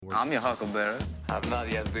I'm your huckleberry. I've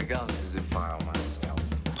not yet begun to defile myself.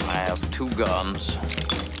 I have 2 guns,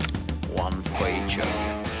 one for each of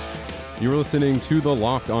you. You're listening to The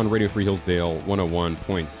Loft on Radio Free Hillsdale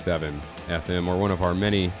 101.7 FM, or one of our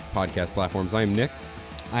many podcast platforms. I am Nick.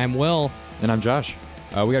 I am Will. And I'm Josh.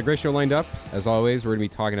 We got a great show lined up. As always, we're going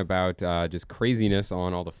to be talking about just craziness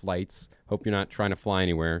on all the flights. Hope you're not trying to fly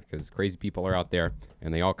anywhere, because crazy people are out there,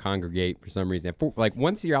 and they all congregate for some reason. Like,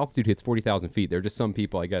 once your altitude hits 40,000 feet, there are just some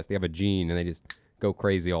people, I guess, they have a gene, and they just go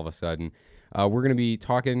crazy all of a sudden. We're going to be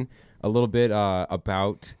talking a little bit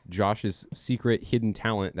about Josh's secret hidden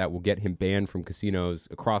talent that will get him banned from casinos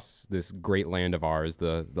across this great land of ours,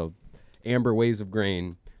 the amber waves of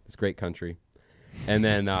grain, this great country. And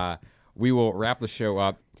then we will wrap the show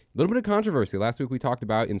up. A little bit of controversy. Last week we talked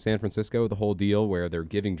about in San Francisco the whole deal where they're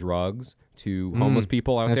giving drugs to homeless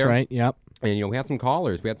people out there. That's right, yep. And, we had some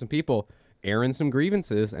callers. We had some people airing some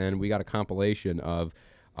grievances, and we got a compilation of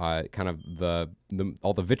kind of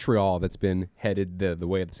all the vitriol that's been headed the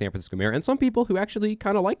way of the San Francisco mayor, and some people who actually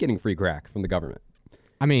kind of like getting free crack from the government.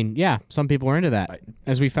 I mean, yeah, some people are into that,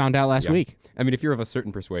 as we found out last week. I mean, if you're of a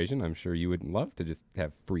certain persuasion, I'm sure you would love to just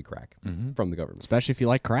have free crack from the government. Especially if you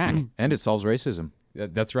like crack. And it solves racism.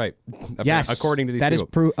 That's right. Yes. According to these that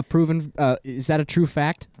people. Is a proven, is that a true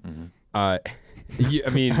fact? I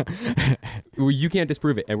mean, you can't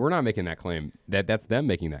disprove it, and we're not making that claim. That's them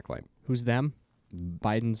making that claim. Who's them?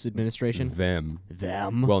 Biden's administration? Them.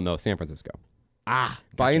 Them? Well, no, San Francisco. Gotcha.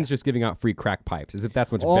 Biden's just giving out free crack pipes, as if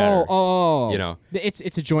that's much better. Oh. You know? It's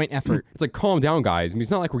a joint effort. It's like, calm down, guys. I mean,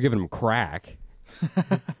 it's not like we're giving them crack.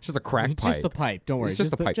 It's just a crack pipe. Just the pipe. Don't worry. It's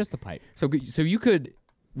just the pipe. Just the pipe. So you could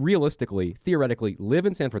realistically, theoretically, live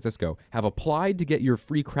in San Francisco, have applied to get your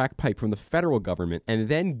free crack pipe from the federal government, and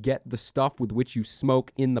then get the stuff with which you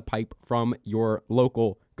smoke in the pipe from your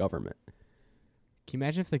local government. Can you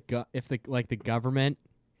imagine if the government,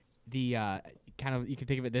 kind of, you can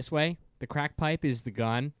think of it this way: the crack pipe is the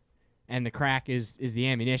gun, and the crack is the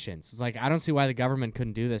ammunition. So it's like, I don't see why the government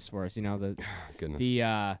couldn't do this for us. Goodness.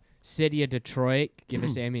 The city of Detroit give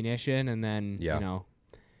us ammunition, and then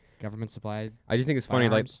government supplied. I just think it's funny,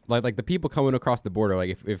 like the people coming across the border,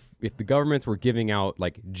 like if the governments were giving out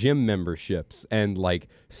like gym memberships and like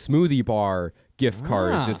smoothie bar gift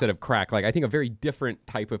cards instead of crack, like I think a very different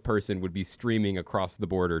type of person would be streaming across the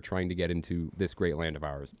border trying to get into this great land of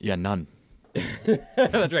ours. Yeah, none.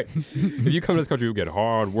 That's right. If you come to this country, you get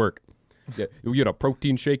hard work. You get a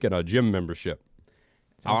protein shake and a gym membership.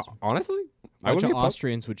 Honestly, a bunch of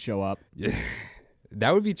Austrians would show up. Yeah.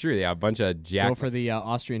 That would be true. Yeah, a bunch of Go for the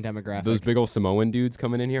Austrian demographic. Those big old Samoan dudes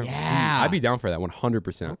coming in here. Yeah. Dude, I'd be down for that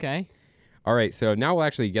 100%. Okay. All right, so now we'll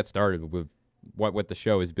actually get started with what the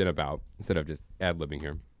show has been about instead of just ad-libbing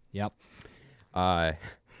here. Yep. I'm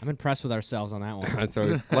impressed with ourselves on that one. So,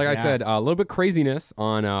 like I said, a little bit craziness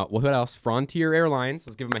on, what else? Frontier Airlines.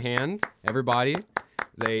 Let's give them a hand, everybody.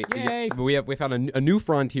 We found a new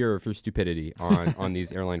frontier for stupidity on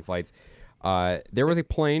these airline flights. There was a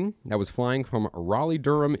plane that was flying from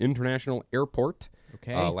Raleigh-Durham International Airport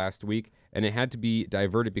last week, and it had to be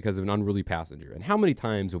diverted because of an unruly passenger. And how many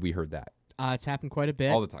times have we heard that? It's happened quite a bit.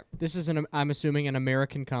 All the time. This is I'm assuming an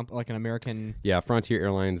American American. Yeah, Frontier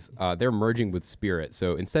Airlines. They're merging with Spirit,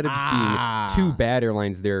 so instead of just being two bad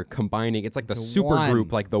airlines, they're combining. It's like the super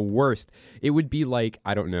group, like the worst. It would be like,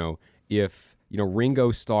 I don't know, if Ringo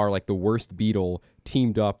Starr, like the worst Beatle,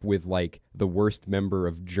 teamed up with like the worst member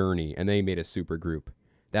of Journey, and they made a super group.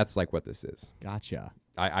 That's like what this is. Gotcha.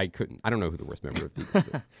 I don't know who the worst member of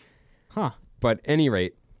Beatles is. Huh. But at any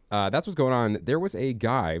rate, that's what's going on. There was a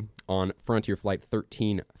guy on Frontier Flight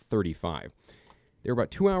 1335. They were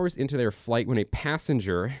about 2 hours into their flight when a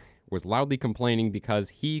passenger was loudly complaining because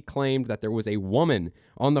he claimed that there was a woman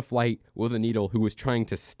on the flight with a needle who was trying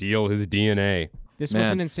to steal his DNA. This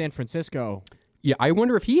wasn't in San Francisco. Yeah, I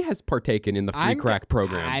wonder if he has partaken in the free crack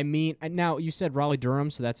program. I mean, now you said Raleigh-Durham,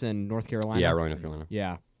 so that's in North Carolina? Yeah, Raleigh, North Carolina.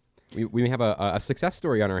 Yeah. We may have a success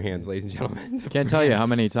story on our hands, ladies and gentlemen. Can't tell you how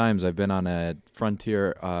many times I've been on a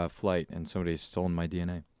Frontier flight and somebody's stolen my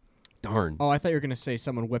DNA. Darn. Oh, I thought you were going to say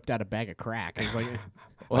someone whipped out a bag of crack. I was like,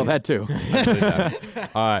 well, that too.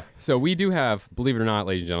 So we do have, believe it or not,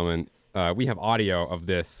 ladies and gentlemen, we have audio of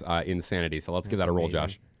this insanity. So let's give that a roll,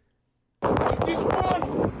 Josh. This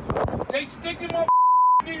one, they sticking my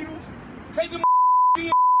needles, taking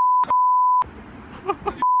my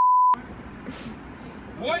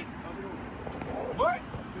What? What?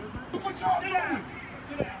 What y'all doing?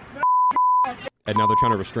 And now they're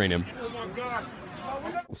trying to restrain him. Oh my God.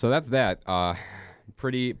 So that's that.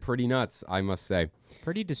 Pretty nuts, I must say.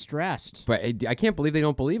 pretty distressed. But I can't believe they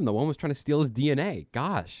don't believe him. The one was trying to steal his DNA.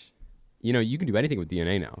 Gosh. you know, you can do anything with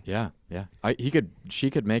DNA now. Yeah, yeah. She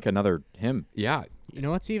could make another him. Yeah. You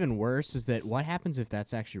know what's even worse is that what happens if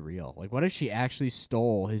that's actually real? Like, what if she actually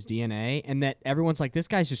stole his DNA and that everyone's like, this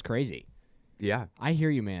guy's just crazy? Yeah. I hear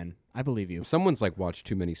you, man. I believe you. Someone's like watched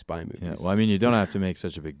too many spy movies. Yeah. Well, I mean, you don't have to make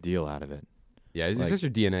such a big deal out of it. Yeah, it's Like- just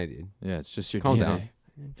your DNA, dude. Yeah, it's just your Calm DNA. down.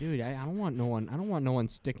 Dude, I don't want no one. I don't want no one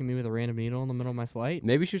sticking me with a random needle in the middle of my flight.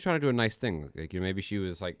 Maybe she was trying to do a nice thing. Like, you know, maybe she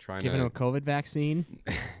was like trying Giving him a to. COVID vaccine.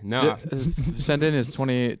 No. Send in his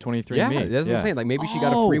 23andMe. Yeah, that's what I'm saying. Like, maybe she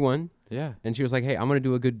got a Oh. free one, Yeah. and she was like, "Hey, I'm gonna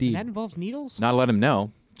do a good deed." That involves needles. Not let him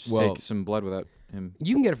know. Just Well- take some blood without him.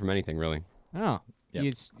 You can get it from anything, really. Oh, Yep.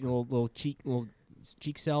 it's little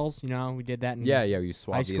cheek cells. You know, we did that in Yeah, you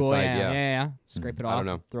swab high the school. inside. Yeah. Scrape it I off. don't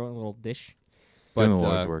know. Throw it in a little dish. But Doing the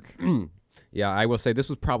Lord's work. yeah, I will say this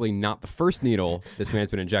was probably not the first needle this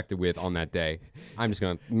man's been injected with on that day. I'm just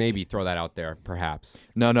gonna maybe throw that out there, perhaps.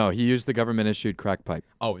 No, he used the government-issued crack pipe.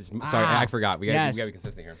 Oh, sorry, Ah, I forgot. We gotta yes. be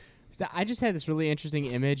consistent here. So I just had this really interesting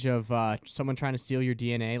image of someone trying to steal your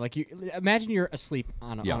DNA. Like, imagine you're asleep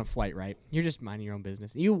on a flight, right? You're just minding your own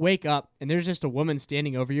business. You wake up and there's just a woman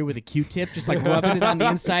standing over you with a Q-tip, just like rubbing it on the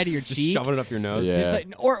inside of your Just cheek. shoving it up your nose. Yeah. Just like,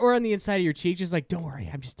 or on the inside of your cheek, just like, don't worry,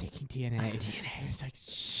 I'm just taking DNA. It's like,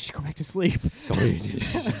 shh, go back to sleep.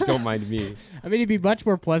 Don't mind me. I mean, it'd be much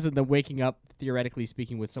more pleasant than waking up, theoretically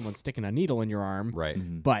speaking, with someone sticking a needle in your arm. Right.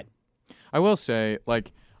 But I will say,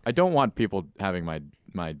 like, I don't want people having my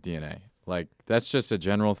DNA. Like, that's just a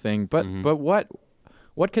general thing. But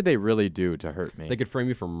what could they really do to hurt me? They could frame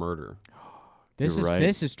you for murder. this You're is right.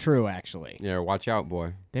 this is true, actually. Yeah, watch out,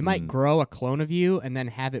 boy. They might grow a clone of you and then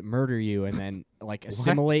have it murder you and then like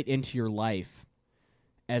assimilate into your life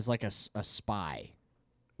as like a spy.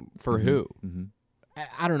 For who? Mm-hmm.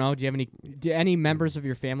 I don't know. Do any members of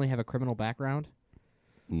your family have a criminal background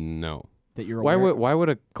No. that you're Why aware? would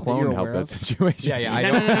a you're clone help aware that of? situation? Yeah, I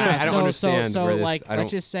No, don't. no, no, no. I don't understand. So where this, like, I don't,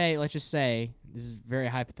 let's just say this is very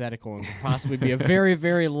hypothetical and could possibly be a very,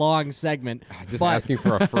 very long segment. just but- asking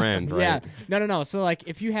for a friend, right? Yeah, no. So like,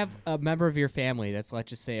 if you have a member of your family that's, let's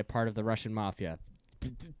just say, a part of the Russian mafia,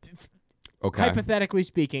 Okay. hypothetically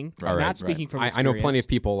speaking, Right, not right. speaking from I know plenty of experience.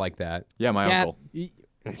 people like that. Yeah, my Yeah, uncle.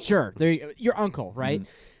 Sure, your uncle, right?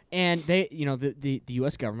 And they, the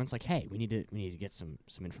U.S. government's like, hey, we need to get some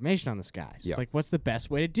information on this guy. So Yeah. it's like, what's the best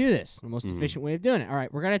way to do this? The most efficient way of doing it. All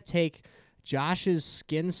right, we're gonna take Josh's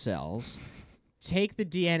skin cells, take the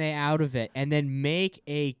DNA out of it, and then make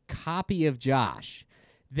a copy of Josh.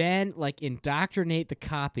 Then, like, indoctrinate the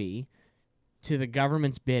copy to the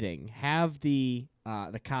government's bidding. Have the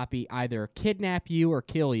copy either kidnap you or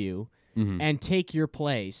kill you, and take your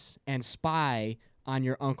place and spy on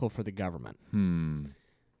your uncle for the government.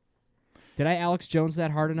 Did I Alex Jones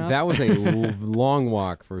that hard enough? That was a long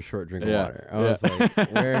walk for a short drink of Yeah. water. I was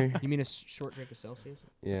like, where? You mean a short drink of Celsius?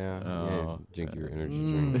 Yeah. Oh. Drink your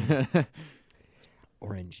energy drink.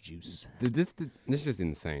 Orange juice. This is just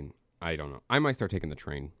insane. I don't know. I might start taking the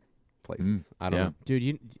train places. I don't yeah. know. Dude,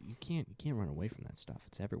 you can't run away from that stuff.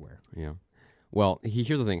 It's everywhere. Yeah. Well,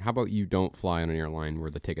 here's the thing. How about you don't fly on an airline where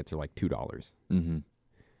the tickets are like $2? Mm-hmm.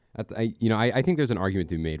 I think there's an argument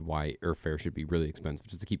to be made why airfare should be really expensive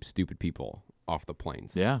just to keep stupid people off the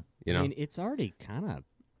planes. Yeah. You know, I mean, it's already kind of.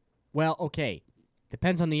 Well, okay,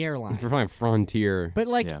 depends on the airline. if you're flying Frontier, But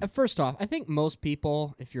like, Yeah. first off, I think most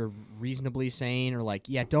people, if you're reasonably sane, are like,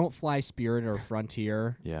 yeah, don't fly Spirit or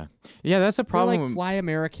Frontier. Yeah. Yeah, that's a Or problem. like fly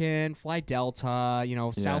American, fly Delta,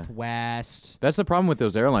 Yeah. Southwest. That's the problem with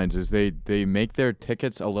those airlines is they make their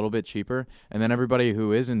tickets a little bit cheaper, and then everybody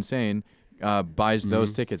who is insane buys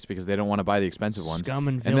those tickets because they don't want to buy the expensive ones. Scum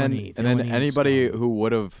and and then villainy. and then villainy and anybody scum. who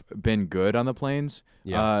would have been good on the planes,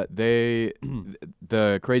 Yeah.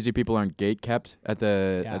 the crazy people aren't gate kept at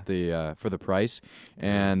the for the price,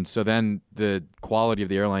 and so then the quality of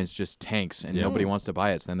the airlines just tanks, and Yeah. nobody wants to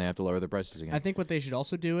buy it. So then they have to lower the prices again. I think what they should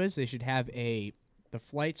also do is they should have the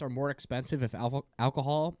flights are more expensive if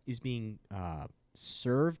alcohol is being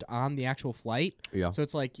served on the actual flight. Yeah. So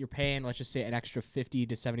it's like you're paying, let's just say, an extra $50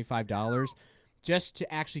 to $75 just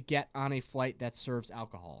to actually get on a flight that serves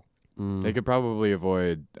alcohol. They could probably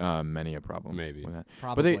avoid many a problem. Maybe. with that.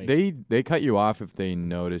 Probably. But they cut you off if they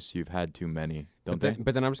notice you've had too many, don't they?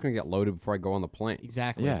 but then I'm just gonna get loaded before I go on the plane.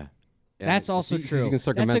 Exactly. Yeah. That's also See, 'cause true. You can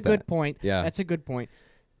circumvent That's a good that. point. Yeah. That's a good point.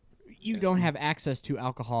 You don't have access to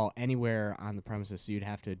alcohol anywhere on the premises, so you'd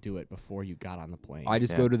have to do it before you got on the plane. I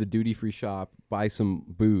just Yeah. go to the duty-free shop, buy some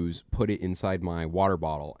booze, put it inside my water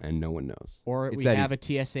bottle, and no one knows. or It's we that have a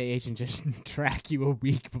TSA agent just track you a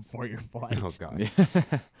week before your flight. Oh god.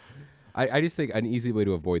 I just think an easy way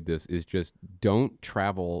to avoid this is just don't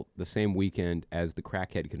travel the same weekend as the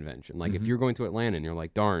crackhead convention. Like if you're going to Atlanta and you're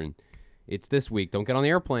like, darn, It's this week. Don't get on the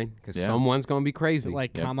airplane because Yeah. someone's going to be crazy.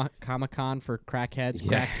 Like Yep. Comic-Con for crackheads,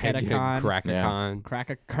 yeah, Crackheadicon, Crack-a-con.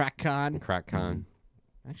 Crack-a-con. Crack-con.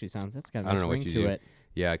 Actually, that's got a I don't nice know what ring you to do. it.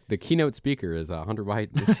 Yeah, the keynote speaker is Hunter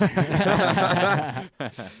White. that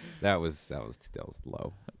was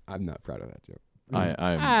low. I'm not proud of that joke.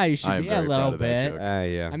 You should I'm be a very little proud of that bit. joke.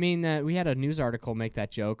 Yeah. I mean, we had a news article make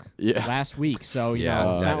that joke Yeah. last week, so you Yeah,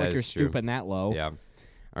 know it's that not like is you're true. stooping that low. Yeah.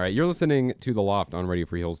 All right, you're listening to The Loft on Radio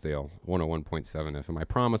Free Hillsdale, 101.7 FM. I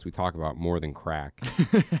promise we talk about more than crack.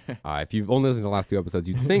 If you've only listened to the last 2 episodes,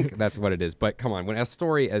 you'd think that's what it is. But come on, when a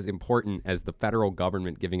story as important as the federal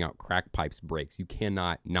government giving out crack pipes breaks, you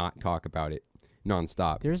cannot not talk about it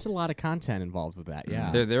nonstop. There's a lot of content involved with that.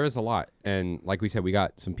 Yeah. There is a lot. And like we said, we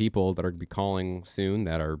got some people that are going to be calling soon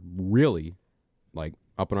that are really, like,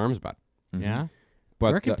 up in arms about it. Yeah.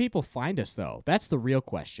 But Where can people find us, though? That's the real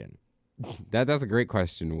question. That's a great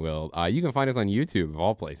question, Will. You can find us on YouTube, of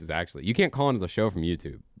all places, actually. You can't call into the show from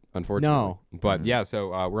YouTube, unfortunately. No. But yeah, so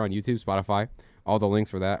we're on YouTube, Spotify. All the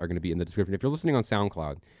links for that are going to be in the description. If you're listening on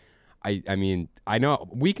SoundCloud, I mean, I know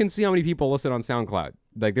we can see how many people listen on SoundCloud.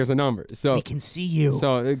 Like, there's a number. So We can see you.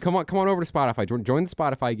 So come on over to Spotify. Join the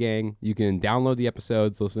Spotify gang. You can download the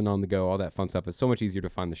episodes, listen on the go, all that fun stuff. It's so much easier to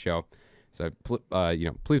find the show. So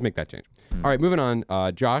please make that change. All right, moving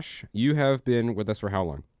on. Josh, you have been with us for how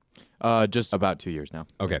long? Just about 2 years now.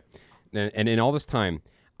 Okay. And in all this time,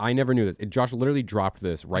 I never knew this. Josh literally dropped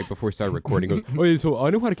this right before we started recording. He goes, oh, yeah, so I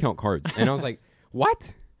know how to count cards. And I was like,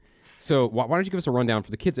 what? So why don't you give us a rundown for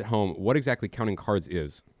the kids at home, what exactly counting cards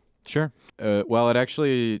is? Sure. Well, it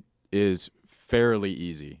actually is fairly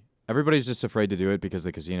easy. Everybody's just afraid to do it because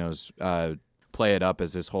the casinos play it up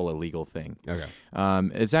as this whole illegal thing. Okay.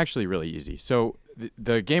 It's actually really easy. So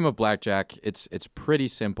the game of blackjack, it's pretty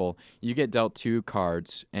simple. You get dealt 2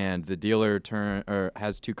 cards, and the dealer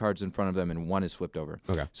has 2 cards in front of them, and one is flipped over.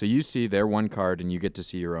 Okay. So you see their 1 card, and you get to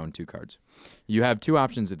see your own 2 cards. You have 2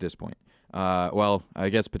 options at this point. Well, I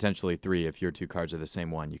guess potentially 3 if your 2 cards are the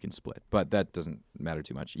same one, you can split. But that doesn't matter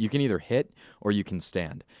too much. You can either hit or you can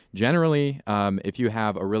stand. Generally, if you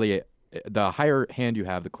have the higher hand you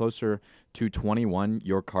have, the closer to 21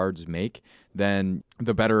 your cards make, then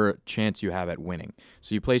the better chance you have at winning.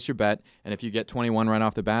 So you place your bet, and if you get 21 right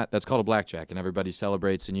off the bat, that's called a blackjack, and everybody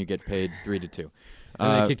celebrates, and you get paid 3-2.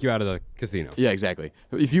 And they kick you out of the casino. Yeah, exactly.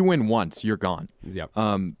 If you win once, you're gone. Yep.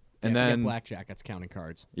 And then blackjack, that's counting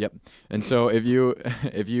cards. Yep. And so if you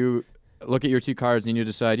look at your 2 cards and you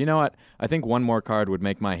decide, you know what, I think one more card would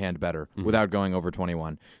make my hand better without going over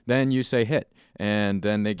 21, then you say hit, and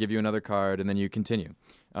then they give you another card, and then you continue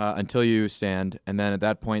until you stand, and then at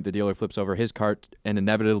that point the dealer flips over his card and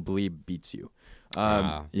inevitably beats you.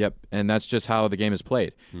 Yep. And that's just how the game is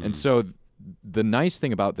played. And so the nice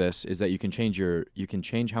thing about this is that you can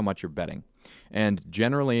change how much you're betting, and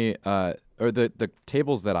generally, or the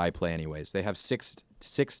tables that I play anyways, they have six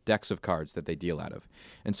decks of cards that they deal out of,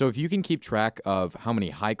 and so if you can keep track of how many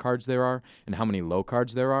high cards there are and how many low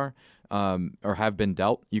cards there are, or have been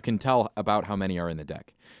dealt, you can tell about how many are in the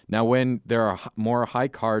deck. Now, when there are more high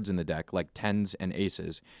cards in the deck, like 10s and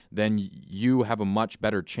aces, then you have a much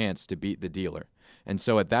better chance to beat the dealer, and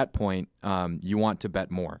so at that point, you want to bet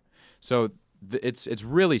more. So it's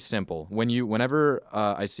really simple. Whenever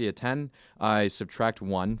I see a 10, I subtract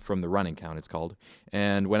 1 from the running count, it's called.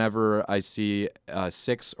 And whenever I see a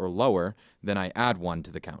 6 or lower, then I add 1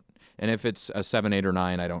 to the count. And if it's a 7, 8, or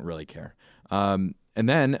 9, I don't really care. And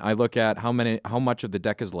then I look at how much of the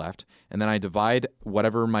deck is left, and then I divide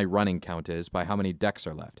whatever my running count is by how many decks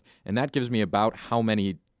are left. And that gives me about how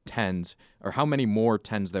many 10s or how many more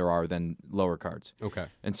 10s there are than lower cards. Okay.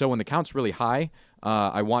 And so when the count's really high,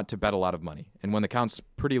 I want to bet a lot of money. And when the count's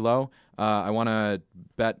pretty low, I want to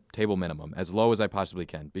bet table minimum, as low as I possibly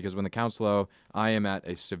can. Because when the count's low, I am at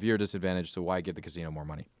a severe disadvantage, so why give the casino more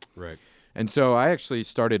money? Right. And so I actually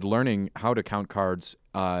started learning how to count cards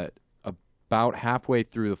about halfway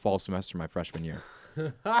through the fall semester my freshman year.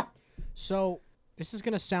 So this is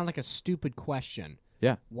going to sound like a stupid question.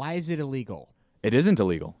 Yeah. Why is it illegal? It isn't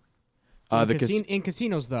illegal. In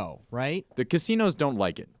casinos, though, right? The casinos don't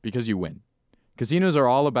like it because you win. Casinos are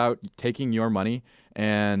all about taking your money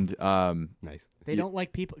and Nice. They don't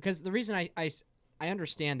like people because the reason I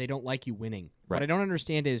understand they don't like you winning. Right. What I don't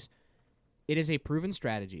understand is it is a proven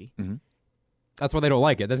strategy. That's why they don't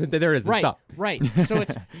like it. There it is. Right. Stop. Right.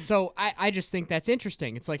 So I just think that's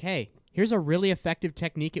interesting. It's like, hey, here's a really effective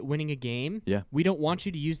technique at winning a game. Yeah. We don't want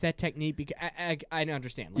you to use that technique because I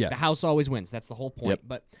understand. Like Yeah. the house always wins. That's the whole point. Yep.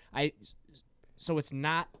 But so it's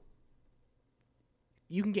not.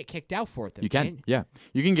 You can get kicked out for it. Then, you can, can't you? yeah.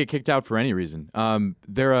 You can get kicked out for any reason.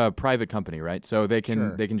 They're a private company, right? So they can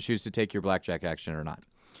Sure. they can choose to take your blackjack action or not.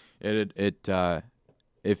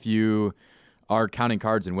 If you are counting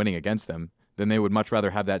cards and winning against them, then they would much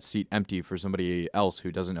rather have that seat empty for somebody else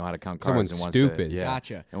who doesn't know how to count cards Someone and wants stupid. to, yeah,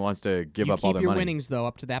 Gotcha. and wants to give you up keep all their your money. winnings though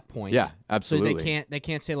up to that point. Yeah, absolutely. So they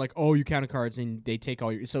can't say like, oh, you counted cards and they take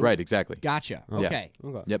all your. So Right, exactly. Gotcha. Yeah. Okay.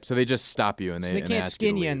 Okay. Yep. So they just stop you and So they they and can't ask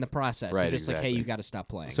skin you you to in the leave. process. Right, They're just like, hey, exactly. you got to stop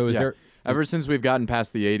playing. So is Yeah. there Ever since we've gotten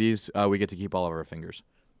past the 80s, we get to keep all of our fingers.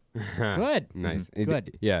 good. nice?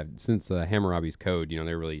 Good. Yeah, since Hammurabi's code,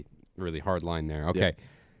 they're really hard line there. Okay.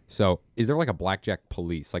 So, is there like a blackjack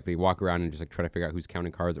police? Like they walk around and just like try to figure out who's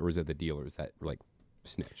counting cards, or is it the dealers that like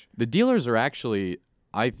snitch? The dealers are actually,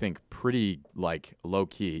 I think, pretty like low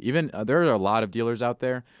key. Even there are a lot of dealers out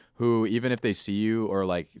there who, even if they see you or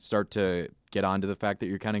like start to get onto the fact that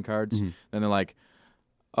you're counting cards, then they're like,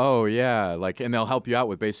 "Oh yeah," like, and they'll help you out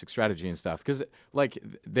with basic strategy and stuff because like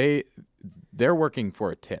they're working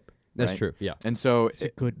for a tip. That's right? true. Yeah. And so a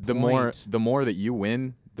good the point. more that you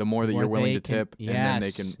win, the more that more you're willing they to can- tip, and then they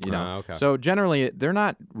yes. can, Okay. So generally, they're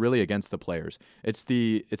not really against the players. It's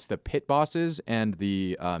the pit bosses and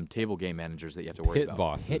the table game managers that you have to worry Pit about.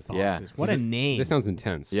 bosses. Hit bosses. Yeah. What a name. This sounds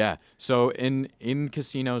intense. Yeah. So in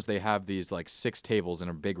casinos, they have these like 6 tables in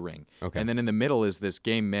a big ring. Okay. And then in the middle is this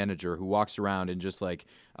game manager who walks around and just like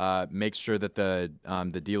makes sure that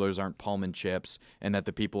the dealers aren't palming chips and that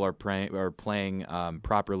the people are playing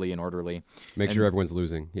properly and orderly. Make sure everyone's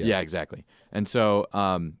losing. Yeah. Yeah, exactly. And so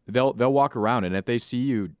they'll walk around, and if they see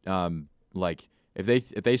you, like if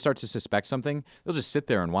they start to suspect something, they'll just sit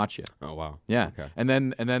there and watch you. Oh wow. Yeah. Okay. And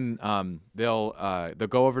then they'll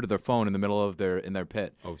go over to their phone in the middle of their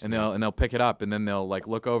pit, Oh, and they'll pick it up, and then they'll like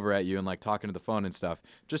look over at you and like talking to the phone and stuff,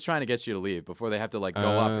 just trying to get you to leave before they have to like go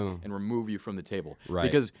up Oh. and remove you from the table, Right.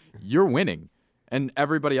 Because you're winning. And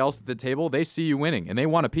everybody else at the table, they see you winning, and they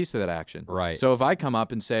want a piece of that action. Right. So if I come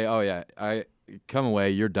up and say, "Oh yeah, I come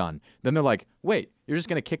away, you're done," then they're like, "Wait, you're just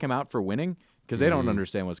gonna kick him out for winning?" Because they don't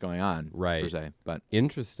understand what's going on, Right. Per se. But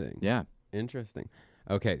Interesting. yeah, Interesting.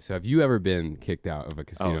 Okay, so have you ever been kicked out of a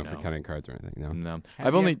casino for no. counting cards or anything? No. no, Have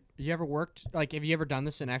I've you only. ever, you ever worked like? Have you ever done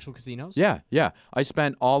this in actual casinos? Yeah. I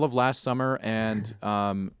spent all of last summer and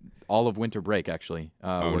all of winter break actually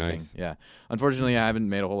working. nice. Yeah. Unfortunately, I haven't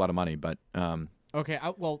made a whole lot of money, but Okay.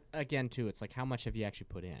 Well, again, too, it's like how much have you actually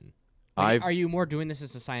put in? I've Are you more doing this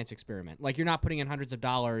as a science experiment? Like you're not putting in hundreds of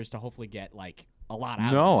dollars to hopefully get like a lot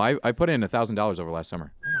out. no, I put in $1,000 over last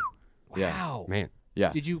summer. Of it. yeah. Wow. Man.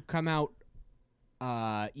 Yeah. Did you come out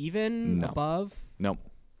even No. above? Nope.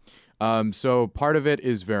 So part of it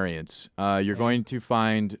is variance. You're going to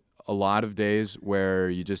find a lot of days where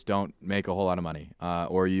you just don't make a whole lot of money,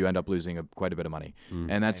 or you end up losing quite a bit of money.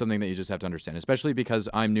 And that's something that you just have to understand, especially because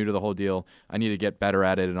I'm new to the whole deal. I need to get better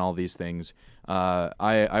at it and all these things.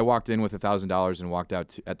 I walked in with $1,000 and walked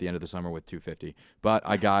out at the end of the summer with $250. But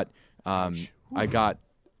I got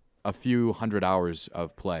a few hundred hours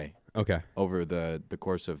of play Okay. over the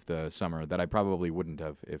course of the summer that I probably wouldn't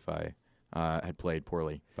have if I had played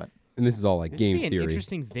poorly. But And this is all like This game would be an theory.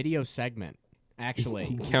 interesting video segment. Actually,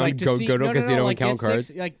 It's Count- like to go- see, go to a no, no, casino and like count get six-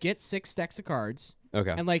 cards? like get 6 decks of cards Okay.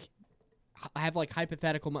 and like have like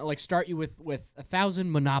hypothetical like start you with 1,000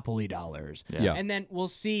 Monopoly dollars. Yeah. And then we'll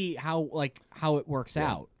see how it works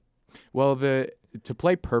out. well, to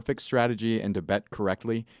play perfect strategy and to bet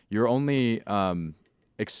correctly, you're only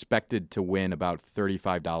expected to win about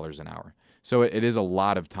 $35 an hour. So it is a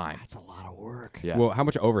lot of time. That's a lot of work. Yeah. Well, how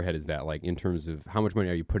much overhead is that? Like in terms of how much money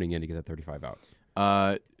are you putting in to get that 35 out?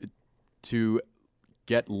 To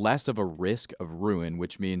get less of a risk of ruin,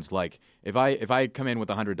 which means like if I come in with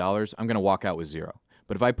 $100, I'm gonna walk out with 0.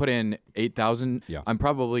 But if I put in 8,000, Yeah. I'm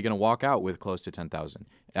probably gonna walk out with close to 10,000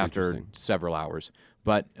 after Interesting. several hours.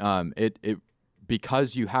 But it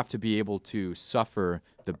because you have to be able to suffer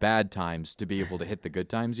the bad times to be able to hit the good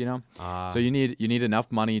times, So you need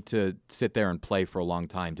enough money to sit there and play for a long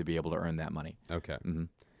time to be able to earn that money. Okay. Mhm.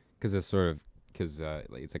 Because it's sort of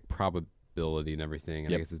like, it's like probability and everything.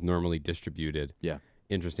 And I Yep. guess it's normally distributed. Yeah,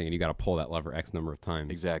 Interesting. And you got to pull that lever X number of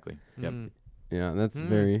times. exactly. Yep. Yeah, that's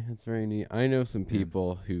very neat. I know some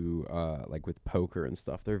people who like with poker and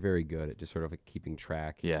stuff, they're very good at just sort of like keeping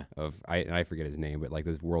track Yeah. of I forget his name, but like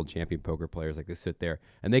those world champion poker players, like they sit there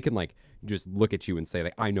and they can like just look at you and say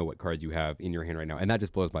like, I know what cards you have in your hand right now, and that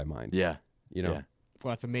just blows my mind. Yeah. You know. Yeah.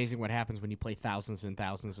 Well, it's amazing what happens when you play thousands and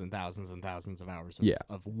thousands and thousands and thousands of hours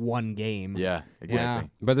of one game. Yeah, exactly.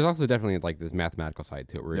 But there's also definitely like this mathematical side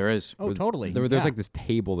to it. Where There is. Oh, totally. there's Yeah. like this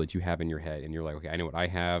table that you have in your head, and you're like, okay, I know what I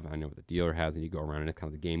have, I know what the dealer has, and you go around, and it kind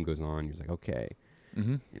of the game goes on. You're just like, okay,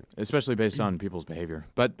 Especially based on people's behavior.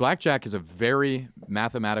 But blackjack is a very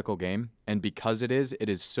mathematical game, and because it is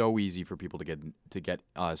so easy for people to get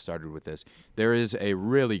started with this. There is a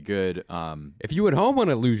really good. If you at home want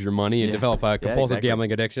to lose your money and Yeah. develop a compulsive exactly.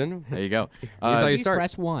 gambling addiction, There you go. here's how you Please start.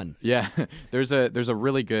 press 1. Yeah, there's a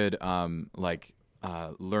really good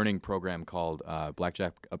learning program called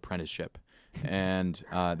Blackjack Apprenticeship, and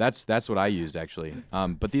that's what I used actually.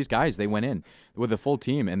 But these guys, they went in with a full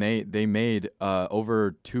team, and they made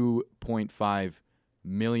over $2.5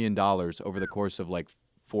 million over the course of like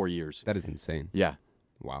 4 years. That is insane. Yeah,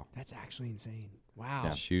 Wow. That's actually insane. Wow.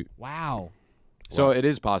 Yeah. Shoot. Wow. so it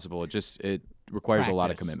is possible. It requires a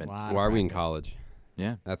lot of Practice. commitment. Lot of Why are we in practice. college?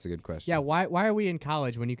 Yeah. That's a good question. Yeah, why are we in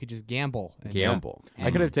college when you could just gamble? And Gamble.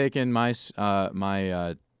 I could have taken my all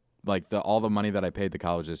the money that I paid the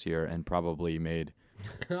college this year and probably made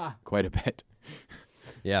quite a bit.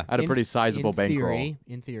 Yeah. I had a pretty sizable bankroll.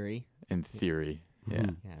 In theory. In theory, yeah.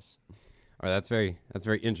 Yes. All right, that's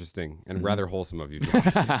very interesting and rather wholesome of you,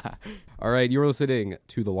 Josh. All right, you're listening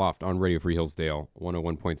to The Loft on Radio Free Hillsdale,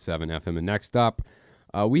 101.7 FM. And next up,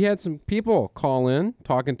 we had some people call in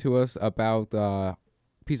talking to us about a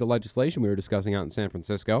piece of legislation we were discussing out in San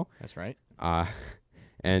Francisco. That's right.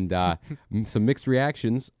 And some mixed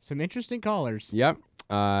reactions. Some interesting callers. Yep.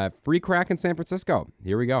 Free crack in San Francisco.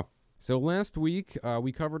 Here we go. So last week,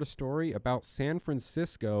 we covered a story about San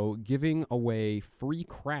Francisco giving away free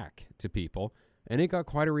crack to people, and it got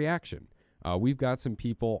quite a reaction. We've got some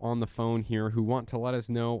people on the phone here who want to let us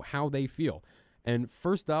know how they feel. And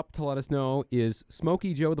first up to let us know is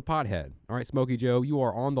Smokey Joe the Pothead. All right, Smokey Joe, you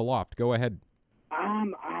are on the loft. Go ahead.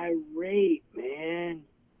 I'm irate, man.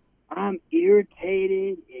 I'm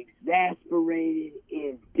irritated, exasperated,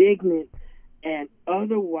 indignant, and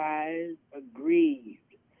otherwise aggrieved.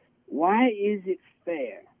 Why is it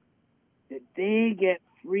fair that they get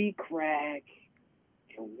free crack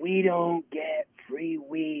and we don't get free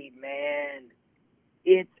weed, man?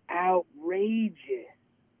 It's outrageous,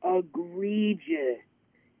 egregious,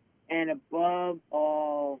 and above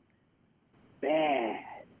all, bad.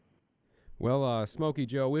 Well, Smokey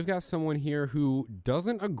Joe, we've got someone here who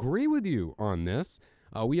doesn't agree with you on this.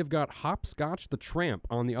 We have got Hopscotch the Tramp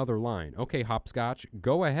on the other line. Okay, Hopscotch,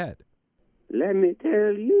 go ahead. Let me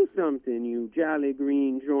tell you something, you jolly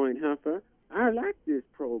green joint huffer. I like this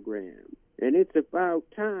program, and it's about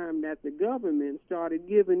time that the government started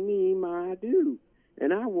giving me my due,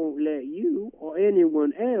 and I won't let you or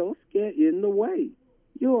anyone else get in the way.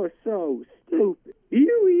 You're so stupid. Do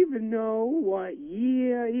you even know what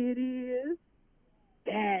year it is?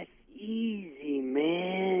 That's easy,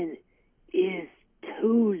 man. It's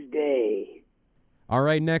Tuesday. All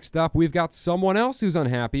right, next up, we've got someone else who's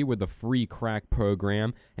unhappy with the free crack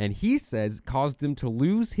program, and he says it caused him to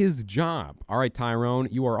lose his job. All right, Tyrone,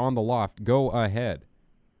 you are on the loft. Go ahead.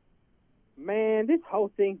 Man, this whole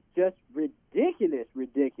thing's just ridiculous.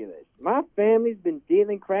 My family's been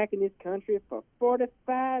dealing crack in this country for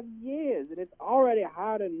 45 years, and it's already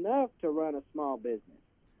hard enough to run a small business.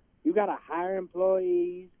 You got to hire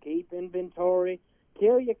employees, keep inventory,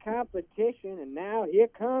 kill your competition, and now here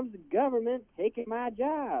comes the government taking my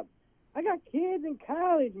job. I got kids in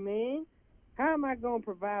college, man. How am I going to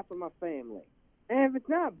provide for my family? And if it's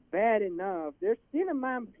not bad enough, they're stealing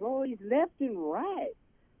my employees left and right.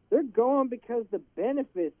 They're going because the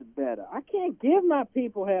benefits are better. I can't give my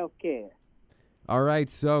people health care. All right,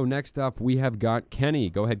 so next up, we have got Kenny.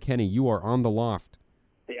 Go ahead, Kenny. You are on the loft.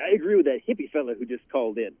 Hey, I agree with that hippie fella who just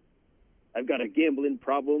called in. I've got a gambling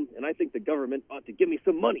problem, and I think the government ought to give me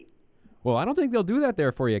some money. Well, I don't think they'll do that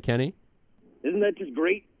there for you, Kenny. Isn't that just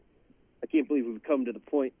great? I can't believe we've come to the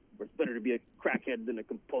point where it's better to be a crackhead than a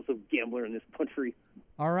compulsive gambler in this country.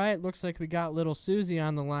 All right, looks like we got little Susie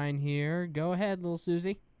on the line here. Go ahead, little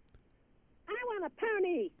Susie. I want a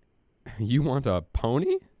pony. You want a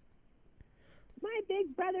pony? My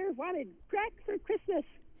big brother wanted crack for Christmas,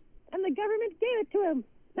 and the government gave it to him.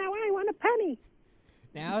 Now I want a pony.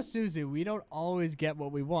 Now, Susie, we don't always get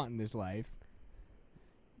what we want in this life.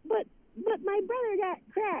 But my brother got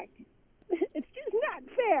crack. It's just not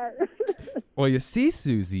fair. Well, you see,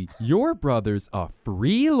 Susie, your brother's a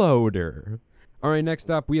freeloader. All right,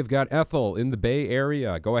 next up, we have got Ethel in the Bay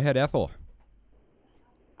Area. Go ahead, Ethel.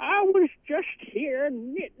 I was just here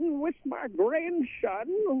knitting with my grandson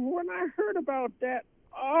when I heard about that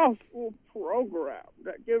awful program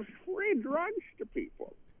that gives free drugs to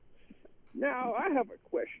people. Now, I have a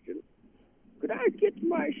question. Could I get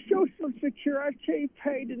my Social Security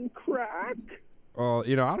paid in crack? Well,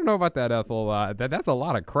 I don't know about that, Ethel. That's a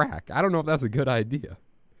lot of crack. I don't know if that's a good idea.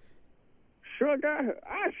 Sugar,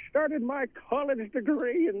 I started my college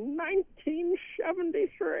degree in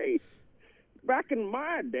 1973. Back in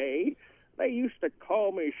my day, they used to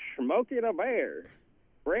call me Smokey the Bear.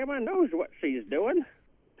 Grandma knows what she's doing.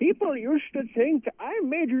 People used to think I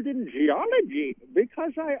majored in geology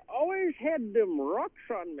because I always had them rocks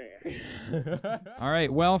on me. All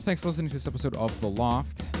right, well, thanks for listening to this episode of The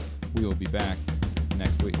Loft. We will be back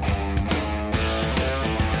next week.